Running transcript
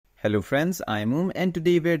Hello friends, I'm and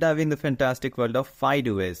today we're diving the fantastic world of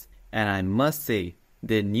FydeOS, and I must say,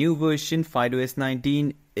 the new version FydeOS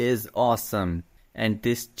 19 is awesome, and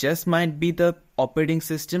this just might be the operating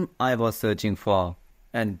system I was searching for.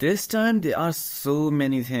 And this time there are so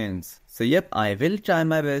many things. So yep, I will try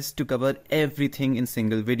my best to cover everything in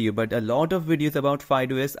single video, but a lot of videos about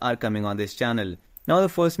FydeOS are coming on this channel. Now the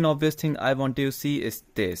first and obvious thing I want to see is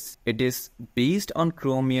this. It is based on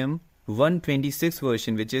Chromium 126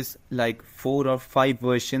 version, which is like 4 or 5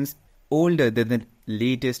 versions older than the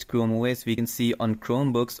latest Chrome OS we can see on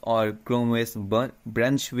Chromebooks or Chrome OS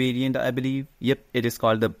branch variant, I believe. Yep, it is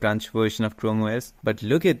called the branch version of Chrome OS. But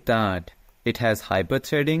look at that. It has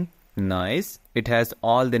hyper-threading. Nice. It has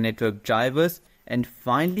all the network drivers. And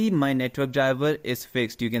finally, my network driver is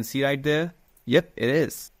fixed. You can see right there. Yep, it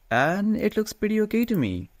is. And it looks pretty okay to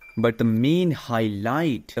me. But the main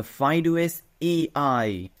highlight, the FydeOS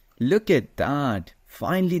AI. Look at that.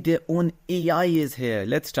 Finally, their own AI is here.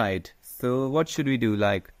 Let's try it. So what should we do?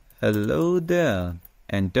 Like, hello there.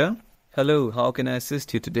 Enter. Hello, how can I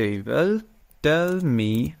assist you today? Well, tell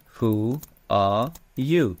me, who are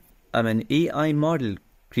you? I'm an AI model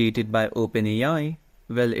created by OpenAI.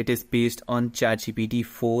 Well, it is based on ChatGPT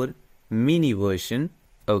 4 mini version.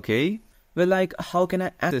 Okay. Well, like, how can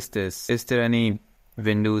I access this? Is there any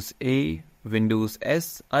Windows A, Windows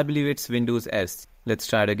S? I believe it's Windows S. Let's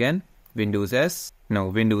try it again. Windows S. No,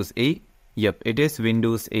 Windows A. Yep, it is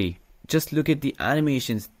Windows A. Just look at the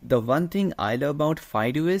animations. The one thing I love about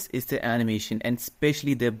FydeOS is the animation, and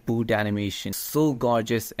especially the boot animation. So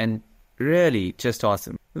gorgeous and really just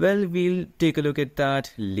awesome. Well, we'll take a look at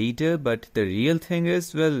that later, but the real thing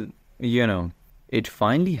is, well, you know, it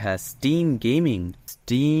finally has Steam Gaming.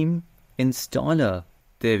 Steam Installer.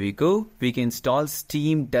 There we go. We can install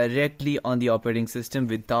Steam directly on the operating system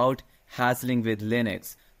without hassling with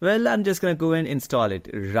Linux. Well, I'm just gonna go and install it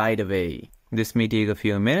right away. This may take a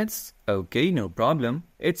few minutes. Okay, no problem.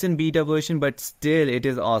 It's in beta version, but still it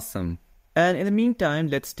is awesome. And in the meantime,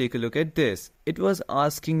 let's take a look at this. It was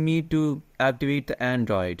asking me to activate the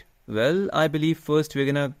Android. Well, I believe first we're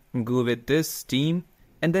gonna go with this Steam,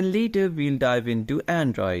 and then later we'll dive into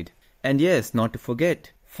Android. And yes, not to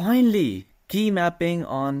forget, finally, key mapping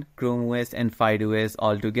on Chrome OS and FydeOS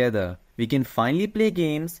all together. We can finally play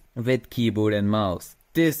games with keyboard and mouse.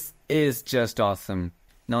 This is just awesome.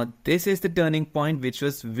 Now this is the turning point which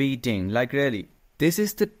was waiting, like really. This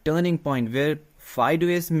is the turning point where Chrome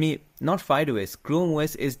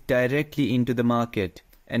OS is directly into the market.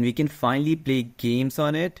 And we can finally play games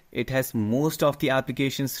on it. It has most of the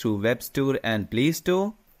applications through Web Store and Play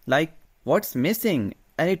Store. Like, what's missing?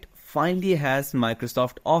 And it finally has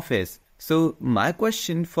Microsoft Office. So my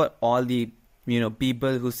question for all the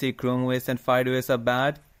people who say Chrome OS and FydeOS are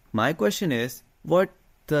bad, my question is, what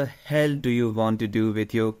the hell do you want to do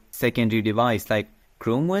with your secondary device? Like,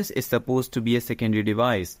 Chrome OS is supposed to be a secondary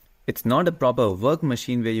device. It's not a proper work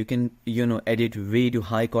machine where you can, edit way too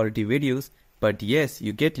high quality videos. But yes,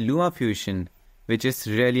 you get LumaFusion, which is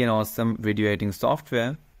really an awesome video editing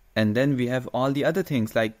software. And then we have all the other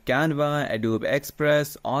things like Canva, Adobe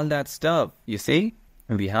Express, all that stuff. You see?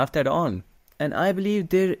 We have that all. And I believe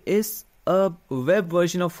there is a web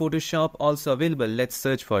version of Photoshop also available. Let's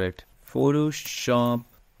search for it. Photoshop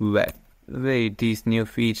Web. Wait, these new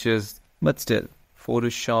features. But still,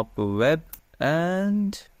 Photoshop Web.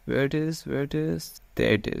 And where it is? There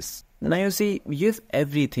it is. Now you see, you have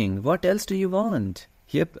everything. What else do you want?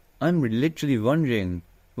 Yep, I'm literally wondering,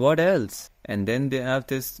 what else? And then they have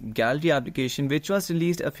this gallery application which was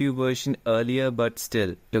released a few versions earlier, but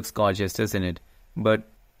still looks gorgeous, doesn't it? But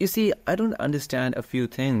you see, I don't understand a few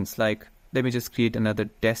things. Like, let me just create another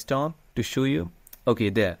desktop to show you. Okay,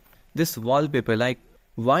 there. This wallpaper, like,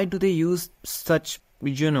 why do they use such,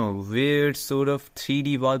 weird sort of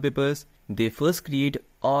 3D wallpapers? They first create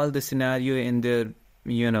all the scenario in their,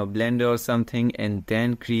 Blender or something, and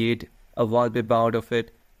then create a wallpaper out of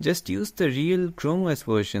it. Just use the real Chrome OS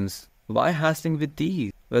versions. Why hassling with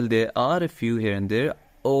these? Well, there are a few here and there.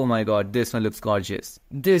 Oh my god, this one looks gorgeous.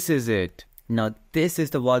 This is it. Now this is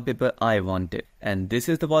the wallpaper I wanted, and this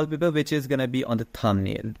is the wallpaper which is gonna be on the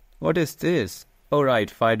thumbnail. What is this? Oh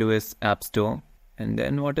right, FydeOS App Store. And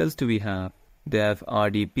then what else do we have? They have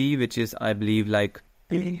RDP, which is, I believe, like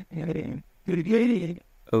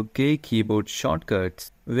okay, keyboard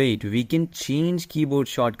shortcuts. Wait, we can change keyboard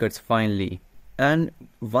shortcuts finally. And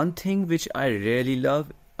one thing which I really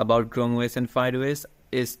love about Chrome OS and FydeOS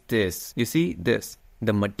is this. You see this?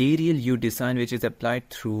 The material you design which is applied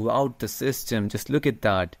throughout the system. Just look at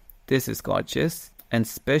that. This is gorgeous. And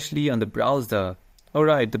especially on the browser.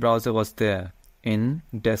 Alright, the browser was there. in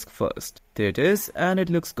desk first. There it is, and it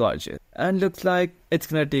looks gorgeous and looks like it's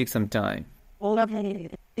gonna take some time.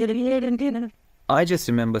 I just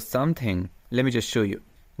remember something. Let me just show you.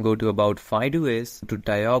 Go to about FydeOS to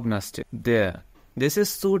diagnostic. There. This is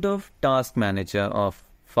sort of task manager of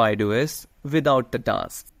FydeOS without the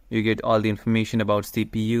tasks. You get all the information about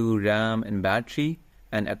CPU, RAM and battery,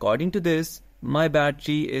 and according to this, my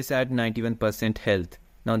battery is at 91% health.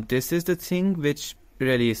 Now this is the thing which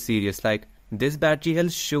really is serious. Like this battery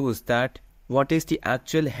health shows that what is the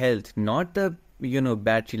actual health, not the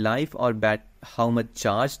battery life or how much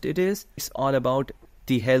charged it is. It's all about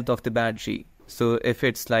the health of the battery. So if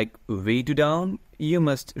it's like way too down, you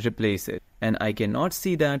must replace it. And I cannot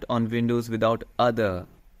see that on Windows without other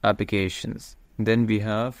applications. Then we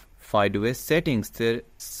have FydeOS settings. They're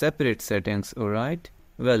separate settings, alright?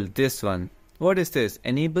 Well, this one. What is this?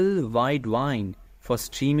 Enable wide wine for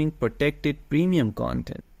streaming protected premium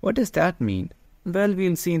content. What does that mean? Well,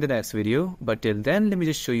 we'll see in the next video. But till then, let me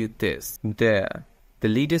just show you this. There. The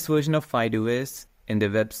latest version of FydeOS in the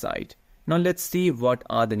website. Now let's see what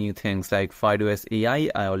are the new things like FydeOS AI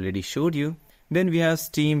I already showed you. Then we have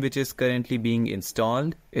Steam which is currently being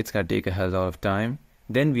installed. It's gonna take a hell lot of time.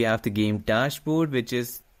 Then we have the game dashboard which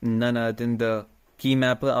is none other than the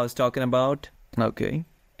KeyMapper I was talking about. Okay.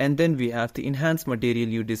 And then we have the enhanced material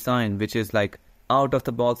you design which is like out of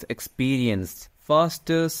the box experience.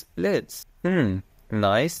 Faster splits.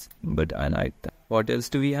 Nice. But I like that. What else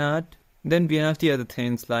do we have? Then we have the other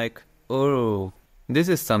things like, oh, this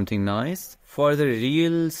is something nice. For the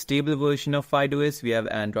real stable version of FydeOS, we have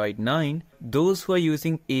Android 9. Those who are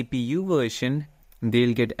using APU version,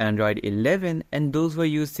 they'll get Android 11. And those who are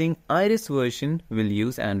using Iris version will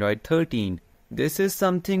use Android 13. This is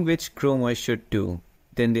something which Chrome OS should do.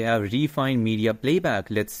 Then they have refined media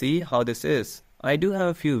playback. Let's see how this is. I do have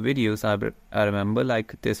a few videos I remember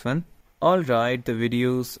like this one. Alright, the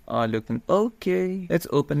videos are looking okay. Let's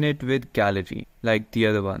open it with gallery like the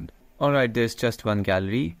other one. Alright, there's just one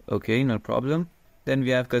gallery. Okay, no problem. Then we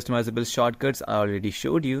have customizable shortcuts I already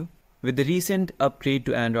showed you. With the recent upgrade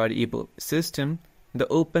to Android ecosystem, the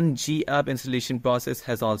OpenG app installation process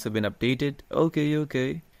has also been updated.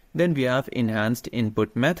 Okay. Then we have enhanced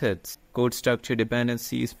input methods. Code structure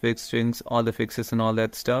dependencies, fixed strings, all the fixes and all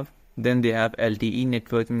that stuff. Then they have LTE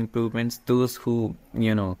networking improvements. Those who,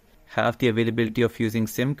 have the availability of using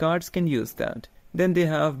SIM cards can use that. Then they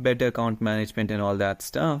have better account management and all that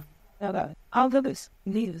stuff. Then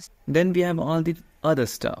we have all the other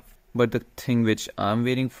stuff. But the thing which I'm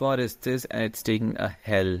waiting for is this, and it's taking a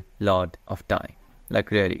hell lot of time. Like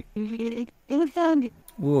really.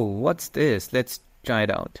 Whoa, what's this? Let's try it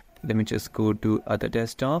out. Let me just go to other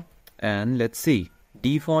desktop and let's see.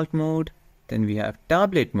 Default mode. Then we have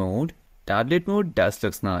tablet mode. Tablet mode does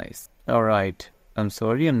looks nice. Alright. I'm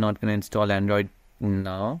sorry, I'm not gonna install Android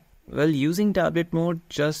now. Well, using tablet mode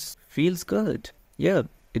just feels good. Yeah,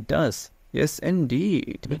 it does. Yes,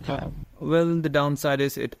 indeed. Well, the downside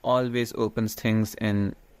is it always opens things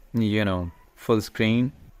in, full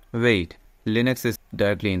screen. Wait, Linux is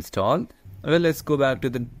directly installed? Well, let's go back to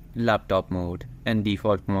the laptop mode and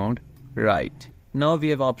default mode. Right. Now we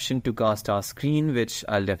have option to cast our screen, which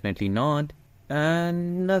I'll definitely not.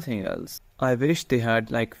 And nothing else. I wish they had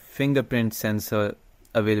like fingerprint sensor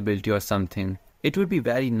availability or something. It would be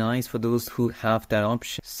very nice for those who have that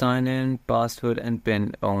option. Sign in, password and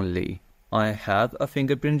PIN only. I have a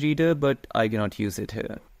fingerprint reader but I cannot use it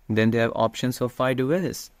here. Then they have options for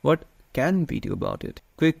FydeOS. What can we do about it?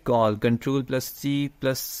 Quick call, Control plus C,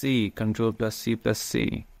 Control plus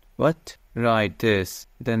C. What? Right, this.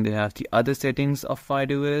 Then they have the other settings of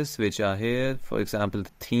FydeOS which are here. For example,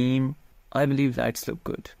 the theme. I believe lights look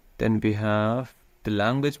good. Then we have the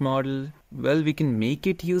language model. Well, we can make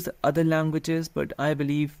it use other languages, but I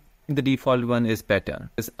believe the default one is better.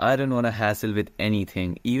 Because I don't want to hassle with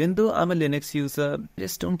anything. Even though I'm a Linux user, I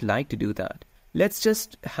just don't like to do that. Let's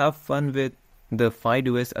just have fun with the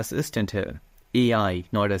FydeOS assistant here. AI,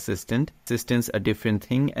 not assistant. Assistant's a different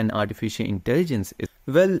thing and artificial intelligence is.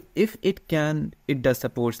 Well, if it does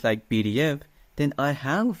supports like PDF, then I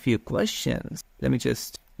have a few questions.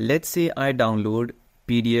 Let's say I download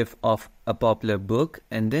PDF of a popular book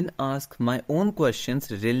and then ask my own questions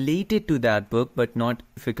related to that book but not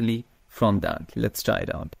specifically from that. Let's try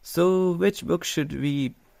it out. So which book should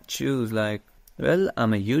we choose? Well,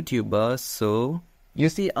 I'm a YouTuber, so you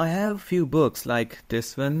see I have a few books like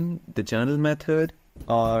this one, The Journal Method,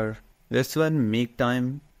 or this one, Make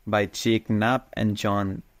Time by Jake Knapp and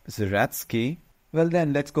John Zeratsky. Well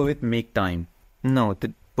then, let's go with Make Time. No,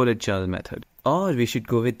 the Bullet Journal Method. Or we should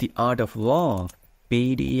go with The Art of War,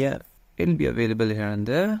 PDF. It'll be available here and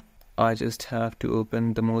there. I just have to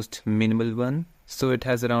open the most minimal one. So it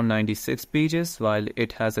has around 96 pages while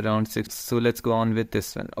it has around 6. So let's go on with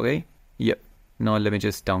this one, okay? Yep. Now let me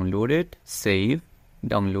just download it, save,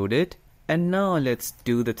 download it. And now let's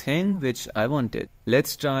do the thing which I wanted.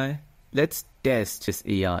 Let's test this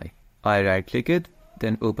AI. I right click it,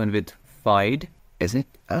 then open with Fide. Is it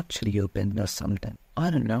actually open or something? I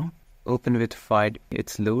don't know. Open with Fide.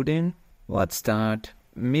 It's loading. What's that?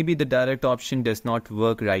 Maybe the direct option does not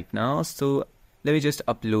work right now. So let me just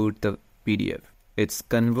upload the PDF. It's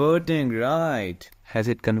converting, right? Has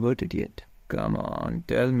it converted yet? Come on,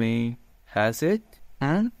 tell me. Has it?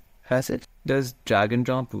 Has it? Does drag and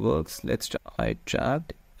drop works? Let's try. I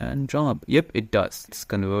dragged and drop. Yep, it does. It's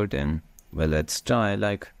converting. Well, let's try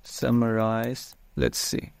like summarize. Let's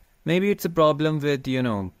see. Maybe it's a problem with,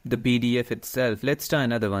 the PDF itself. Let's try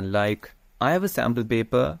another one. Like I have a sample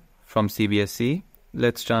paper from CBSE.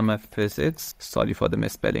 Let's try my physics. Sorry for the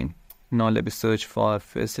misspelling. Now let me search for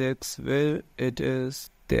physics. Where it is.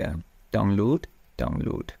 There. Download.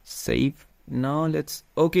 Save. Now let's...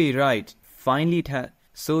 Okay, right. Finally it had...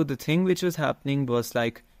 So the thing which was happening was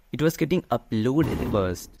like... It was getting uploaded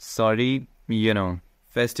first. Sorry,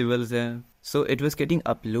 festivals there. So it was getting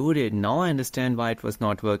uploaded. Now I understand why it was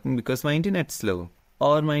not working. Because my internet's slow.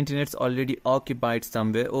 Or my internet's already occupied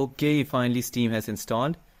somewhere. Okay, finally Steam has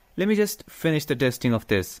installed. Let me just finish the testing of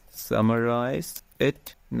this. Summarize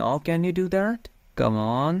it. Now can you do that? Come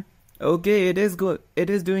on. Okay, it is good. It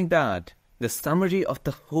is doing that. The summary of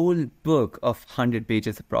the whole book of 100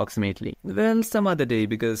 pages approximately. Well, some other day,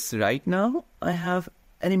 because right now I have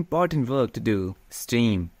an important work to do.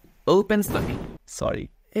 Steam. Open Steam. Sorry.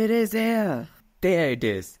 It is here. There it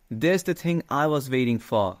is. There's the thing I was waiting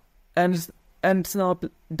for. And it's now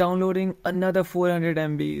downloading another 400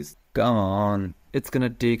 MBs. Come on. It's gonna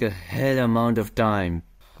take a hell amount of time.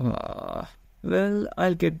 Well,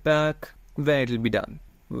 I'll get back where it'll be done.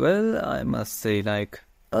 Well, I must say, I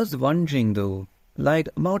was wondering though,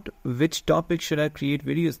 about which topic should I create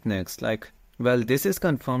videos next? Well, this is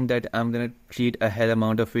confirmed that I'm gonna create a hell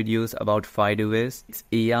amount of videos about FydeOS. It's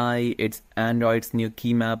AI, it's Android's new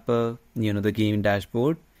KeyMapper, the game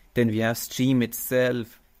dashboard. Then we have Stream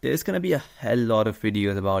itself. There's gonna be a hell lot of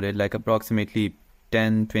videos about it, approximately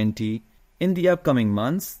 10, 20 in the upcoming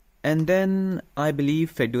months. And then I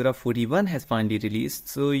believe Fedora 41 has finally released,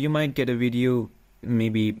 so you might get a video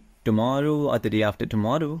maybe tomorrow or the day after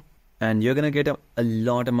tomorrow. And you're gonna get a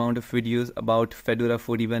lot amount of videos about Fedora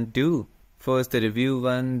 41 too. First the review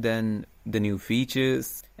one, then the new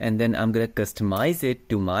features, and then I'm gonna customize it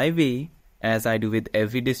to my way as I do with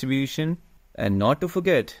every distribution. And not to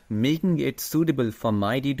forget, making it suitable for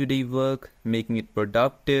my day-to-day work, making it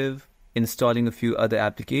productive, installing a few other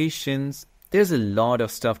applications. There's a lot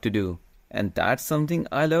of stuff to do. And that's something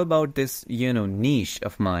I love about this, niche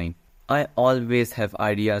of mine. I always have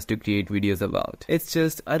ideas to create videos about. It's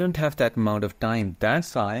just I don't have that amount of time.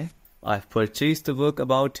 That's why I've purchased the work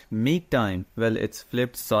about Make Time. Well, it's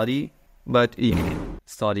flipped, sorry. But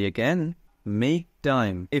sorry again. Make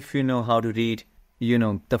Time. If you know how to read,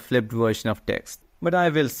 the flipped version of text. But I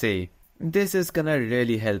will say, this is gonna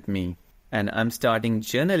really help me. And I'm starting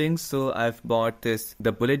journaling, so I've bought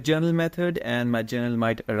the bullet journal method, and my journal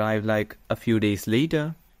might arrive a few days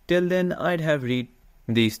later. Till then, I'd have read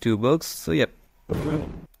these 2 books, so yep.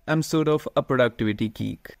 I'm sort of a productivity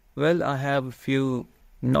geek. Well, I have a few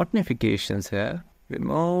notifications here.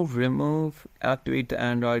 Remove, activate the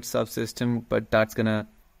Android subsystem, but that's gonna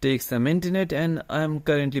take some internet, and I'm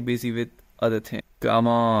currently busy with other things. Come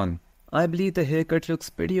on. I believe the haircut looks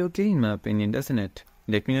pretty okay in my opinion, doesn't it?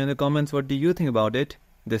 Let me know in the comments what do you think about it,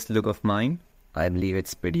 this look of mine. I believe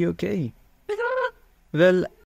it's pretty okay. Well,